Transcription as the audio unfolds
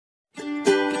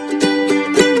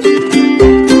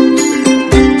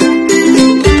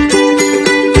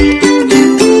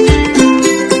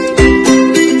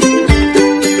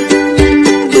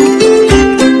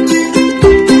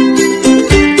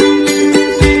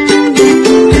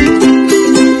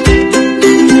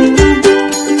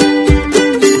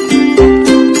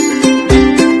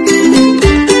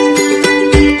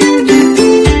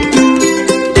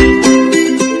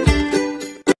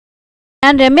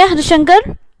ഞാൻ രമ്യ ഹരിശങ്കർ.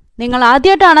 നിങ്ങൾ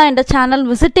ആദ്യമായിട്ടാണ് എൻ്റെ ചാനൽ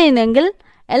വിസിറ്റ് ചെയ്യുന്നതെങ്കിൽ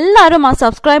എല്ലാവരും ആ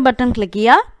സബ്സ്ക്രൈബ് ബട്ടൺ ക്ലിക്ക്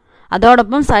ചെയ്യുക.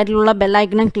 അതോടൊപ്പം സൈഡിലുള്ള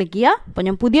ബെല്ലൈക്കണും ക്ലിക്ക് ചെയ്യുക. അപ്പോൾ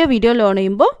ഞാൻ പുതിയ വീഡിയോ ലോൺ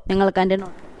ചെയ്യുമ്പോൾ നിങ്ങൾക്ക് എൻ്റെ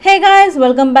ഹേ ഗായ്സ്,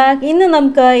 വെൽക്കം ബാക്ക്. ഇന്ന്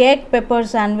നമുക്ക് എഗ് പെപ്പർ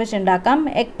സാൻഡ്വിച്ച് ഉണ്ടാക്കാം.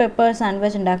 എഗ് പെപ്പർ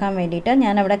സാൻഡ്വിച്ച് ഉണ്ടാക്കാൻ വേണ്ടിയിട്ട്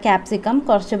ഞാനവിടെ ക്യാപ്സിക്കം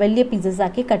കുറച്ച് വലിയ പീസസ്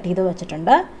ആക്കി കട്ട് ചെയ്ത്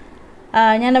വെച്ചിട്ടുണ്ട്.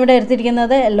 ഞാനിവിടെ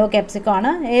എടുത്തിരിക്കുന്നത് യെല്ലോ ക്യാപ്സിക്കം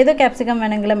ആണ്. ഏത് ക്യാപ്സിക്കം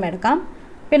വേണമെങ്കിലും എടുക്കാം.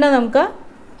 പിന്നെ നമുക്ക്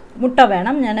മുട്ട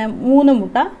വേണം. ഞാൻ 3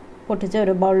 മുട്ട പൊട്ടിച്ച്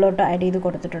ഒരു ബൗളിലോട്ട് ആഡ് ചെയ്ത്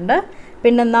കൊടുത്തിട്ടുണ്ട്.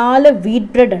 പിന്നെ 4 വീറ്റ്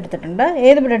ബ്രെഡ് എടുത്തിട്ടുണ്ട്.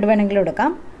 ഏത് ബ്രെഡ് വേണമെങ്കിലും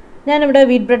എടുക്കാം. ഞാനിവിടെ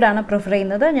വീറ്റ് ബ്രെഡാണ് പ്രിഫർ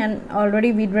ചെയ്യുന്നത്. ഞാൻ ഓൾറെഡി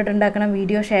വീറ്റ് ബ്രെഡ് ഉണ്ടാക്കുന്ന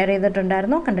വീഡിയോ ഷെയർ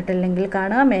ചെയ്തിട്ടുണ്ടായിരുന്നു. കണ്ടിട്ടില്ലെങ്കിൽ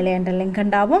കാണുക, മേലെ എൻ്റെ ലിങ്ക്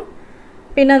ഉണ്ടാവും.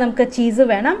 പിന്നെ നമുക്ക് ചീസ്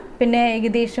വേണം. പിന്നെ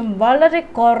ഏകദേശം വളരെ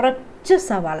കുറച്ച്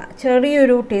സവാള,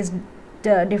 ചെറിയൊരു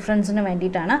ടേസ്റ്റ് ഡിഫറൻസിന്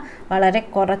വേണ്ടിയിട്ടാണ് വളരെ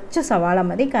കുറച്ച് സവാള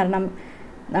മതി. കാരണം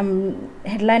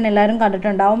ഹെഡ്ലൈൻ എല്ലാവരും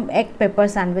കണ്ടിട്ടുണ്ടാവും, എഗ് പെപ്പർ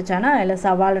സാൻഡ്വിച്ച് ആണ്. അതിൽ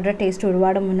സവാളയുടെ ടേസ്റ്റ്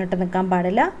ഒരുപാട് മുന്നിട്ട് നിൽക്കാൻ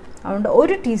പാടില്ല. അതുകൊണ്ട്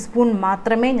 1 ടീസ്പൂൺ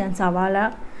മാത്രമേ ഞാൻ സവാള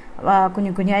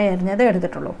കുഞ്ഞു കുഞ്ഞായി അരിഞ്ഞത്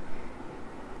എടുത്തിട്ടുള്ളൂ.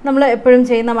 നമ്മൾ എപ്പോഴും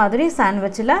ചെയ്യുന്ന മാതിരി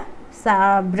സാൻഡ്വിച്ചിൽ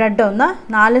ബ്രെഡ്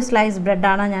 4 സ്ലൈസ്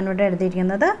ബ്രെഡാണ് ഞാനിവിടെ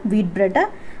എടുത്തിരിക്കുന്നത്. വീറ്റ് ബ്രെഡ്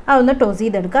അതൊന്ന് ടോസ്റ്റ്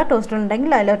ചെയ്തെടുക്കുക. ടോസ്റ്റർ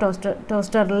ഉണ്ടെങ്കിൽ അതിൽ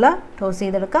ടോസ്റ്ററിൽ ടോസ്റ്റ്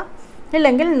ചെയ്തെടുക്കുക.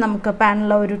 ഇല്ലെങ്കിൽ നമുക്ക്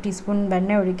പാനിൽ 1 ടീസ്പൂൺ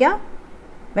വെണ്ണ ഒഴിക്കുക.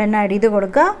 വെണ്ണ ആഡ് ചെയ്ത്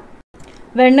കൊടുക്കുക.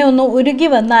 വെണ്ണ ഒന്ന് ഉരുകി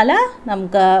വന്നാൽ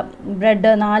നമുക്ക്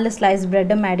ബ്രെഡ് 4 സ്ലൈസ്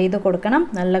ബ്രെഡും ആഡ് ചെയ്ത് കൊടുക്കണം.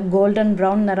 നല്ല ഗോൾഡൻ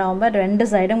ബ്രൗൺ നിറമാകുമ്പോൾ, 2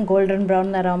 സൈഡും ഗോൾഡൻ ബ്രൗൺ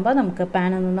നിറമാകുമ്പോൾ നമുക്ക്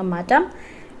പാനിൽ നിന്ന് മാറ്റാം.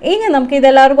 ഇനി നമുക്ക്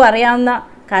ഇതെല്ലാവർക്കും അറിയാവുന്ന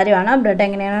കാര്യമാണ് ബ്രെഡ്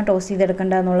എങ്ങനെയാണ് ടോസ്റ്റ്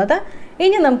ചെയ്തെടുക്കേണ്ടതെന്നുള്ളത്.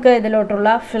 ഇനി നമുക്ക് ഇതിലോട്ടുള്ള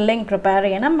ഫില്ലിംഗ് പ്രിപ്പയർ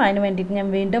ചെയ്യണം. അതിന് വേണ്ടിയിട്ട് ഞാൻ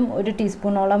വീണ്ടും 1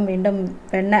 ടീസ്പൂണോളം വീണ്ടും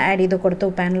വെണ്ണ ആഡ് ചെയ്ത് കൊടുത്തു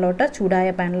പാനിലോട്ട്,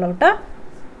 ചൂടായ പാനിലോട്ട്.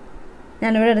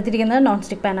 ഞാനിവിടെ എടുത്തിരിക്കുന്നത് നോൺ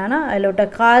സ്റ്റിക്ക് പാനാണ്. അതിലോട്ട്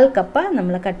 1/4 കപ്പ്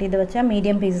നമ്മൾ കട്ട് ചെയ്ത് വെച്ച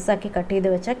മീഡിയം പീസസ് ആക്കി കട്ട് ചെയ്ത്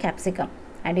വെച്ച ക്യാപ്സിക്കം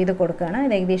ആഡ് ചെയ്ത് കൊടുക്കുകയാണ്.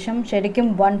 ഇത് ഏകദേശം ശരിക്കും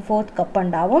 1/4 കപ്പ്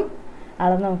ഉണ്ടാവും.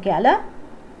 അളന്ന് നോക്കിയാൽ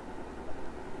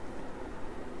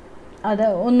അത്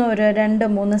ഒരു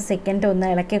 2-3 സെക്കൻഡ് ഒന്ന്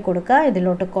ഇളക്കി കൊടുക്കുക.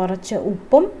 ഇതിലോട്ട് കുറച്ച്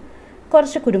ഉപ്പും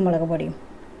കുറച്ച് കുരുമുളക് പൊടിയും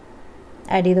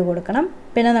ആഡ് ചെയ്ത് കൊടുക്കണം.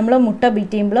 പിന്നെ നമ്മൾ മുട്ട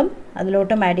ബീറ്റ് ചെയ്യുമ്പോഴും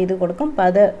അതിലോട്ടും ആഡ് ചെയ്ത് കൊടുക്കും. അപ്പോൾ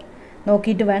അത്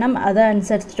നോക്കിയിട്ട് വേണം,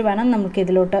 അതനുസരിച്ചിട്ട് വേണം നമുക്ക്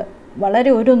ഇതിലോട്ട് വളരെ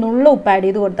ഒരു നുള്ള ഉപ്പ് ആഡ്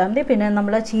ചെയ്ത് കൊടുത്താൽ മതി. പിന്നെ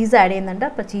നമ്മൾ ചീസ് ആഡ് ചെയ്യുന്നുണ്ട്.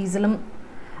 അപ്പോൾ ചീസിലും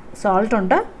സോൾട്ട്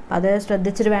ഉണ്ട്. അത്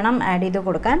ശ്രദ്ധിച്ചിട്ട് വേണം ആഡ് ചെയ്ത്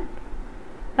കൊടുക്കാൻ.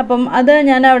 അപ്പം അത്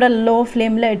ഞാൻ അവിടെ ലോ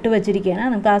ഫ്ലെയിമിൽ ഇട്ട് വെച്ചിരിക്കുകയാണ്.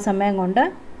 നമുക്ക് ആ സമയം കൊണ്ട്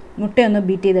മുട്ടയൊന്ന്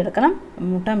ബീറ്റ് ചെയ്തെടുക്കണം.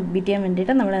 മുട്ട ബീറ്റ് ചെയ്യാൻ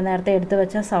വേണ്ടിയിട്ട് നമ്മൾ നേരത്തെ എടുത്ത്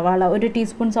വെച്ച സവാള, 1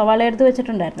 ടീസ്പൂൺ സവാള എടുത്ത്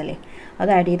വെച്ചിട്ടുണ്ടായിരുന്നില്ലേ,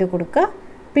 അത് ആഡ് ചെയ്ത് കൊടുക്കുക.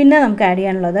 പിന്നെ നമുക്ക് ആഡ്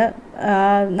ചെയ്യാനുള്ളത്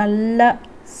നല്ല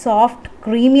സോഫ്റ്റ്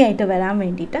ക്രീമി ആയിട്ട് വരാൻ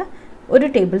വേണ്ടിയിട്ട്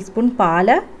 1 ടേബിൾ സ്പൂൺ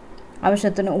പാല്,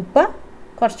 ആവശ്യത്തിന് ഉപ്പ്,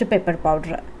 കുറച്ച് പെപ്പർ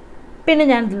പൗഡർ. പിന്നെ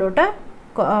ഞാൻ ഇതിലോട്ട്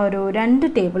ഒരു 2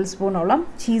 ടേബിൾ സ്പൂണോളം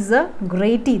ചീസ്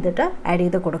ഗ്രേറ്റ് ചെയ്തിട്ട് ആഡ്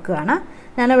ചെയ്ത് കൊടുക്കുകയാണ്.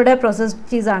 ഞാനിവിടെ പ്രോസസ്ഡ്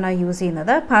ചീസാണ് യൂസ്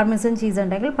ചെയ്യുന്നത്. പാർമെസൻ ചീസ്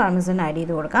ഉണ്ടെങ്കിൽ പാർമെസൻ ആഡ്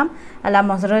ചെയ്ത് കൊടുക്കാം. അല്ല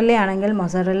മൊസറല്ല ആണെങ്കിൽ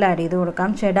മൊസറല്ല ആഡ് ചെയ്ത് കൊടുക്കാം.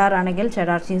 ചെഡാർ ആണെങ്കിൽ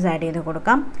ചെഡാർ ചീസ് ആഡ് ചെയ്ത്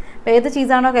കൊടുക്കാം. അപ്പോൾ ഏത്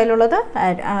ചീസാണോ കയ്യിലുള്ളത്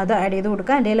അത് ആഡ് ചെയ്ത്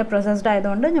കൊടുക്കാം. എൻ്റെ കയ്യിൽ പ്രോസസ്ഡ്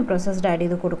ആയതുകൊണ്ട് ഞാൻ പ്രോസസ്ഡ് ആഡ്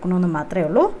ചെയ്ത് കൊടുക്കണമെന്ന് മാത്രമേ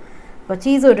ഉള്ളൂ. അപ്പോൾ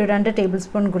ചീസ് ഒരു 2 ടേബിൾ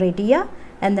സ്പൂൺ ഗ്രേറ്റ് ചെയ്യുക.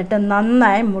 എന്നിട്ട്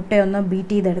നന്നായി മുട്ടയൊന്ന്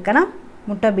ബീറ്റ് ചെയ്തെടുക്കണം.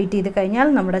 മുട്ട ബീറ്റ് ചെയ്ത് കഴിഞ്ഞാൽ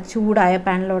നമ്മുടെ ചൂടായ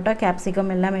പാനിലോട്ട് ക്യാപ്സിക്കം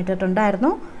എല്ലാം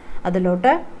ഇട്ടിട്ടുണ്ടായിരുന്നു,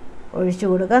 അതിലോട്ട് ഒഴിച്ചു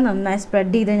കൊടുക്കുക. നന്നായി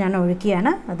സ്പ്രെഡ് ചെയ്ത് ഞാൻ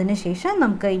ഒഴിക്കുകയാണ്. അതിനുശേഷം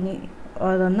നമുക്ക് ഇനി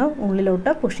അതൊന്ന്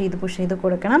ഉള്ളിലോട്ട് പുഷ് ചെയ്ത്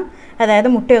കൊടുക്കണം. അതായത്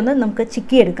മുട്ടയൊന്ന് നമുക്ക്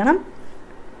ചിക്കിയെടുക്കണം.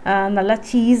 നല്ല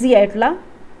ചീസി ആയിട്ടുള്ള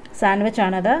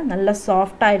സാൻഡ്വിച്ചാണത്. നല്ല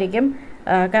സോഫ്റ്റ് ആയിരിക്കും.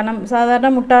 കാരണം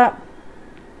സാധാരണ മുട്ട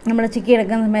നമ്മൾ ചിക്കി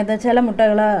എടുക്കുന്ന സമയത്ത് ചില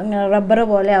മുട്ടകൾ റബ്ബർ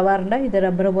പോലെ ആവാറുണ്ട്. ഇത്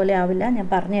റബ്ബർ പോലെ ആവില്ല. ഞാൻ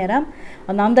പറഞ്ഞുതരാം.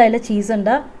 ഒന്നാമത് അതിൽ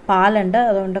ചീസുണ്ട്, പാലുണ്ട്.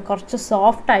 അതുകൊണ്ട് കുറച്ച്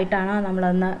സോഫ്റ്റ് ആയിട്ടാണ്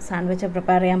നമ്മളന്ന് സാൻഡ്വിച്ച്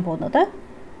പ്രിപ്പയർ ചെയ്യാൻ പോകുന്നത്.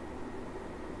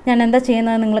 ഞാൻ എന്താ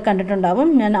ചെയ്യുന്നത് നിങ്ങൾ കണ്ടിട്ടുണ്ടാവും.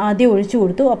 ഞാൻ ആദ്യം ഒഴിച്ചു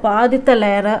കൊടുത്തു. അപ്പോൾ ആദ്യത്തെ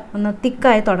ലെയർ ഒന്ന്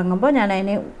തിക്കായി തുടങ്ങുമ്പോൾ ഞാൻ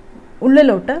അതിനെ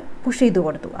ഉള്ളിലോട്ട് പുഷ് ചെയ്ത്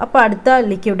കൊടുത്തു. അപ്പോൾ അടുത്ത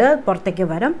ലിക്വിഡ് പുറത്തേക്ക്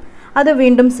വരും. അത്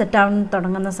വീണ്ടും സെറ്റാവാൻ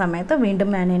തുടങ്ങുന്ന സമയത്ത് വീണ്ടും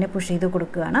ഞാൻ അതിനെ പുഷ് ചെയ്ത്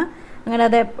കൊടുക്കുകയാണ്.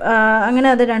 അങ്ങനെ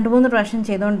അത് 2-3 പ്രാവശ്യം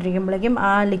ചെയ്തുകൊണ്ടിരിക്കുമ്പോഴേക്കും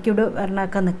ആ ലിക്വിഡ്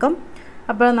വരണമൊക്കെ നിൽക്കും.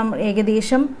 അപ്പോൾ നമ്മൾ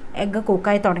ഏകദേശം എഗ്ഗ്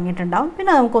കുക്കായി തുടങ്ങിയിട്ടുണ്ടാവും.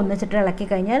 പിന്നെ നമുക്ക് ഒന്നിച്ചിട്ട് ഇളക്കി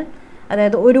കഴിഞ്ഞാൽ,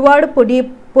 അതായത് ഒരുപാട്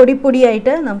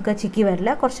പൊടിയായിട്ട് നമുക്ക് ചിക്കി വരില്ല.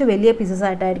 കുറച്ച് വലിയ പീസസ്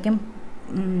ആയിട്ടായിരിക്കും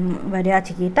വരിക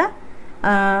ചിക്കിയിട്ട്.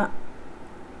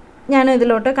 ഞാൻ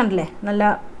ഇതിലോട്ട് കണ്ടില്ലേ, നല്ല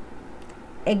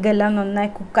എഗ്ഗെല്ലാം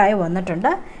നന്നായി കുക്കായി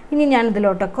വന്നിട്ടുണ്ട്. ഇനി ഞാൻ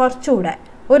ഇതിലോട്ട് കുറച്ചുകൂടെ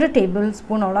 1 ടേബിൾ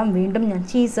സ്പൂണോളം വീണ്ടും ഞാൻ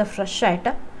ചീസ്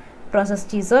ഫ്രഷായിട്ട് പ്രോസസ്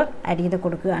ചീസ് ആഡ് ചെയ്ത്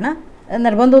കൊടുക്കുകയാണ്.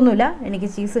 നിർബന്ധമൊന്നുമില്ല, എനിക്ക്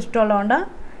ചീസ് ഇഷ്ടമുള്ളതുകൊണ്ട്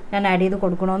ഞാൻ ആഡ് ചെയ്ത്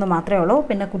കൊടുക്കണമെന്ന് മാത്രമേ ഉള്ളൂ.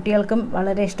 പിന്നെ കുട്ടികൾക്കും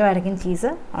വളരെ ഇഷ്ടമായിരിക്കും ചീസ്,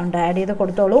 അതുകൊണ്ട് ആഡ് ചെയ്ത്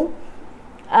കൊടുത്തോളൂ.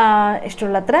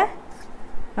 ഇഷ്ടമുള്ളത്ര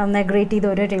നന്നായി ഗ്രേറ്റ് ചെയ്ത്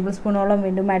 1 ടേബിൾ സ്പൂണോളം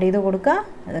വീണ്ടും ആഡ് ചെയ്ത് കൊടുക്കുക.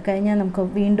 അത് കഴിഞ്ഞാൽ നമുക്ക്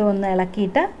വീണ്ടും ഒന്ന്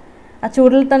ഇളക്കിയിട്ട്, ആ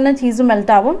ചൂടിൽ തന്നെ ചീസ്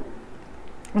മെൽറ്റാവും,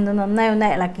 ഒന്ന് നന്നായി ഒന്ന്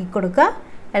ഇളക്കി കൊടുക്കുക.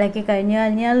 ഇളക്കി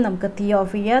കഴിഞ്ഞാൽ നമുക്ക് തീ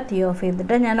ഓഫ് ചെയ്യുക. തീ ഓഫ്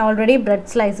ചെയ്തിട്ട് ഞാൻ ഓൾറെഡി ബ്രെഡ്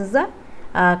സ്ലൈസസ്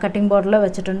കട്ടിംഗ് ബോർഡിൽ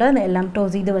വെച്ചിട്ടുണ്ട്. എല്ലാം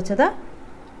ടോസ്റ്റ് ചെയ്ത് വെച്ചത്,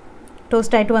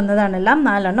 ടോസ്റ്റായിട്ട് വന്നതാണ് എല്ലാം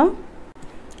 4 എണ്ണം.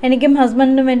 എനിക്കും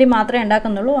ഹസ്ബൻഡിനും വേണ്ടി മാത്രമേ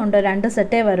ഉണ്ടാക്കുന്നുള്ളൂ, അതുകൊണ്ട് 2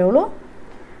 സെറ്റേ വരുള്ളൂ.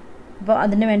 അപ്പോൾ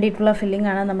അതിന് വേണ്ടിയിട്ടുള്ള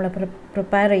ഫില്ലിംഗാണ് നമ്മൾ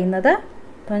പ്രിപ്പയർ ചെയ്യുന്നത്.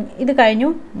 അപ്പം ഇത് കഴിഞ്ഞു.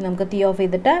 നമുക്ക് തീ ഓഫ്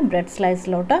ചെയ്തിട്ട് ബ്രെഡ്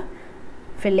സ്ലൈസിലോട്ട്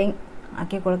ഫില്ലിംഗ്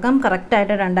ആക്കി കൊടുക്കാം.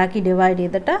 കറക്റ്റായിട്ട് 2ആക്കി ഡിവൈഡ്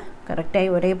ചെയ്തിട്ട് കറക്റ്റായി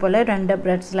ഒരേപോലെ 2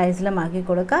 ബ്രെഡ് സ്ലൈസിലും ആക്കി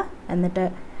കൊടുക്കുക. എന്നിട്ട്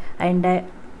അതിൻ്റെ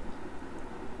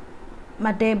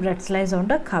മറ്റേ ബ്രെഡ് സ്ലൈസ്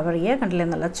കൊണ്ട് കവർ ചെയ്യുക. കണ്ടില്ലേ,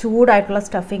 നല്ല ചൂടായിട്ടുള്ള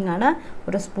സ്റ്റഫിംഗ് ആണ്.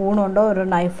 ഒരു സ്പൂണുണ്ടോ ഒരു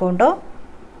നൈഫുണ്ടോ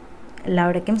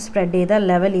എല്ലാവിടേക്കും സ്പ്രെഡ് ചെയ്ത്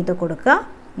ലെവൽ ചെയ്ത് കൊടുക്കുക.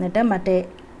 എന്നിട്ട് മറ്റേ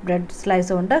ബ്രെഡ്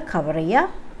സ്ലൈസ് കൊണ്ട് കവർ ചെയ്യുക.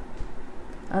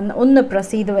 ഒന്ന്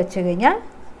പ്രസ് ചെയ്ത് വെച്ച് കഴിഞ്ഞാൽ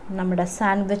നമ്മുടെ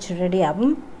സാൻഡ്വിച്ച്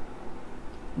റെഡിയാവും.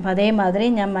 അപ്പം അതേമാതിരി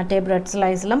ഞാൻ മറ്റേ ബ്രെഡ്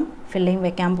സ്ലൈസിലും ഫില്ലിംഗ്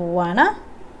വെക്കാൻ പോവുകയാണ്.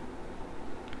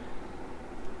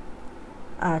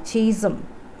 ചീസും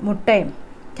മുട്ടയും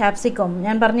ക്യാപ്സിക്കം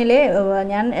ഞാൻ പറഞ്ഞില്ലേ,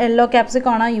 ഞാൻ യെല്ലോ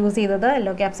ക്യാപ്സിക്കമാണ് യൂസ് ചെയ്തത്.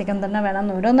 യെല്ലോ ക്യാപ്സിക്കം തന്നെ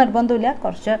വേണമെന്ന് ഓരോ നിർബന്ധമില്ല,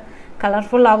 കുറച്ച്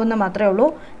കളർഫുൾ ആവുന്ന മാത്രമേ ഉള്ളൂ.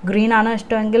 ഗ്രീൻ ആണ്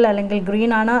ഇഷ്ടമെങ്കിൽ അല്ലെങ്കിൽ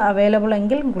ഗ്രീൻ ആണ് അവൈലബിൾ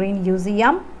എങ്കിൽ ഗ്രീൻ യൂസ്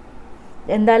ചെയ്യാം.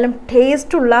 എന്തായാലും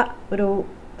ടേസ്റ്റുള്ള ഒരു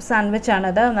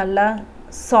സാൻഡ്വിച്ചാണിത്. നല്ല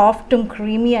സോഫ്റ്റും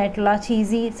ക്രീമി ആയിട്ടുള്ള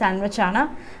ചീസി സാൻഡ്വിച്ചാണ്.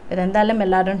 ഇതെന്തായാലും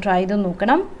എല്ലാവരും ട്രൈ ചെയ്ത്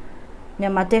നോക്കണം.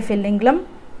 ഞാൻ മറ്റേ ഫില്ലിംഗ്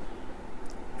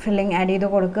ആഡ് ചെയ്ത്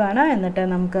കൊടുക്കുകയാണ്. എന്നിട്ട്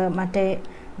നമുക്ക് മറ്റേ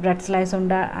ബ്രെഡ് സ്ലൈസ്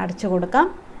കൊണ്ട് അടച്ചു കൊടുക്കാം.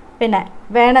 പിന്നെ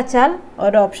വേണച്ചാൽ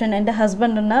ഒരു ഓപ്ഷൻ, എൻ്റെ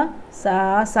ഹസ്ബൻഡിന്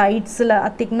സൈഡ്സിൽ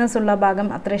തിക്നെസ് ഉള്ള ഭാഗം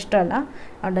അത്ര ഇഷ്ടമല്ല,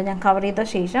 അതുകൊണ്ട് ഞാൻ കവർ ചെയ്ത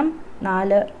ശേഷം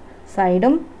 4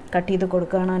 സൈഡും കട്ട് ചെയ്ത്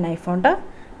കൊടുക്കുകയാണ് നൈഫ് കൊണ്ട്.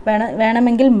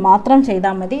 വേണമെങ്കിൽ മാത്രം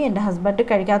ചെയ്താൽ മതി. എൻ്റെ ഹസ്ബൻഡ്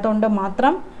കഴിക്കാത്തതുകൊണ്ട്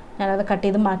മാത്രം ഞാനത് കട്ട്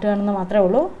ചെയ്ത് മാറ്റുകയാണെന്ന് മാത്രമേ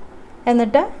ഉള്ളൂ.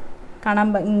 എന്നിട്ട്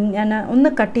ഞാൻ ഒന്ന്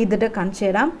കട്ട് ചെയ്തിട്ട് കാണിച്ചു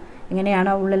തരാം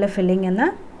എങ്ങനെയാണ് ഉള്ളിൽ ഫില്ലിംഗ് എന്ന്.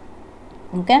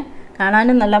 ഓക്കെ,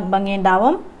 കാണാനും നല്ല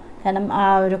ഭംഗിയുണ്ടാവും. കാരണം ആ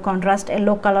ഒരു കോൺട്രാസ്റ്റ്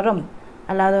യെല്ലോ കളറും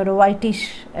അല്ലാതെ ഒരു വൈറ്റിഷ്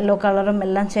യെല്ലോ കളറും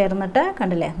എല്ലാം ചേർന്നിട്ട്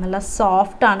കണ്ടില്ലേ, നല്ല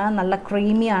സോഫ്റ്റാണ്, നല്ല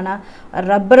ക്രീമിയാണ്,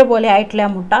 റബ്ബർ പോലെ ആയിട്ടില്ല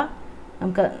മുട്ട.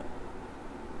 നമുക്ക്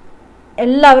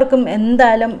എല്ലാവർക്കും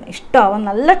എന്തായാലും ഇഷ്ടമാവും.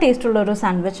 നല്ല ടേസ്റ്റുള്ളൊരു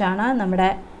സാൻഡ്വിച്ചാണ്. നമ്മുടെ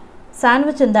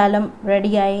സാൻഡ്വിച്ച് എന്തായാലും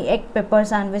റെഡിയായി. എഗ് പെപ്പർ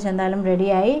സാൻഡ്വിച്ച് എന്തായാലും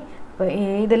റെഡിയായി. അപ്പോൾ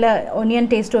ഇതിൽ ഒനിയൻ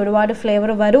ടേസ്റ്റ് ഒരുപാട്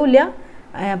ഫ്ലേവർ വരില്ല.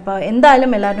 അപ്പോൾ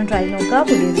എന്തായാലും എല്ലാവരും ട്രൈ നോക്കുക.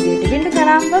 പുതിയ വീഡിയോ വീണ്ടും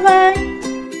കാണാം. Bye bye.